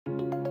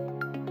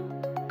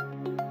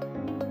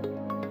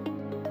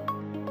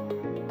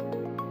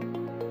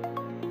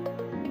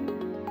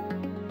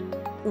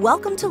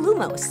Welcome to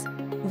Lumos.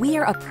 We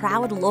are a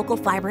proud local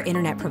fiber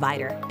internet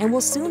provider and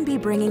will soon be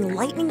bringing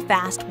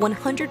lightning-fast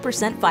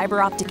 100%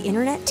 fiber optic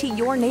internet to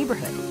your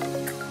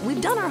neighborhood. We've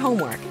done our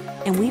homework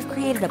and we've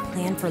created a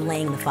plan for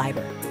laying the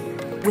fiber.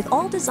 With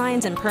all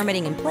designs and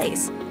permitting in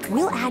place,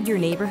 we'll add your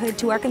neighborhood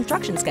to our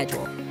construction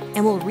schedule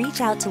and we'll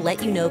reach out to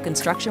let you know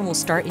construction will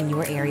start in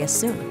your area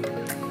soon.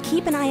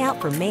 Keep an eye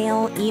out for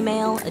mail,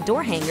 email, a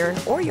door hanger,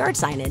 or yard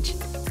signage.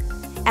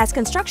 As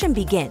construction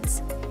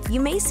begins, you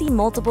may see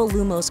multiple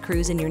Lumos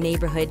crews in your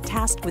neighborhood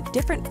tasked with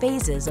different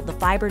phases of the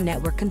fiber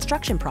network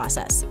construction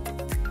process.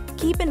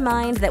 Keep in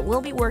mind that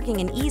we'll be working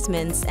in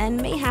easements and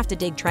may have to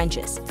dig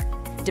trenches.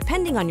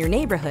 Depending on your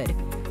neighborhood,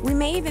 we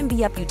may even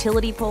be up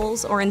utility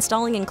poles or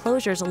installing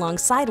enclosures along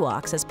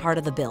sidewalks as part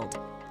of the build.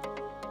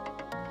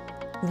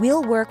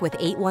 We'll work with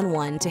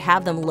 811 to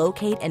have them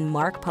locate and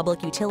mark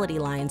public utility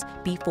lines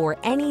before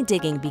any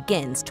digging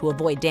begins to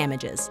avoid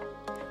damages.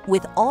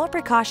 With all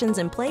precautions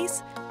in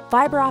place,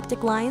 fiber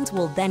optic lines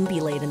will then be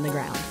laid in the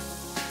ground.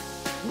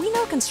 We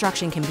know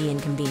construction can be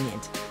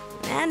inconvenient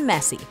and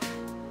messy,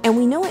 and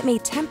we know it may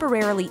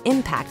temporarily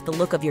impact the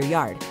look of your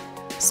yard.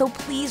 So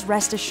please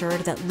rest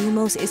assured that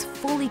Lumos is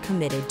fully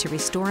committed to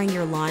restoring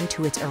your lawn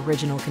to its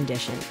original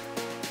condition.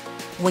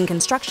 When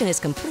construction is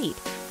complete,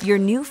 your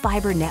new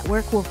fiber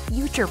network will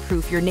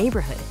future-proof your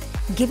neighborhood,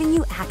 giving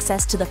you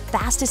access to the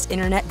fastest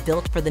internet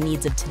built for the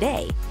needs of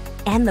today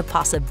and the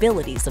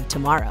possibilities of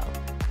tomorrow.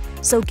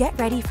 So get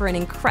ready for an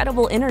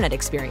incredible internet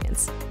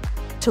experience.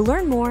 To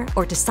learn more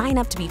or to sign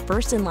up to be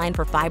first in line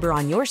for fiber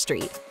on your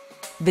street,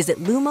 visit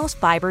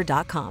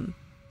lumosfiber.com.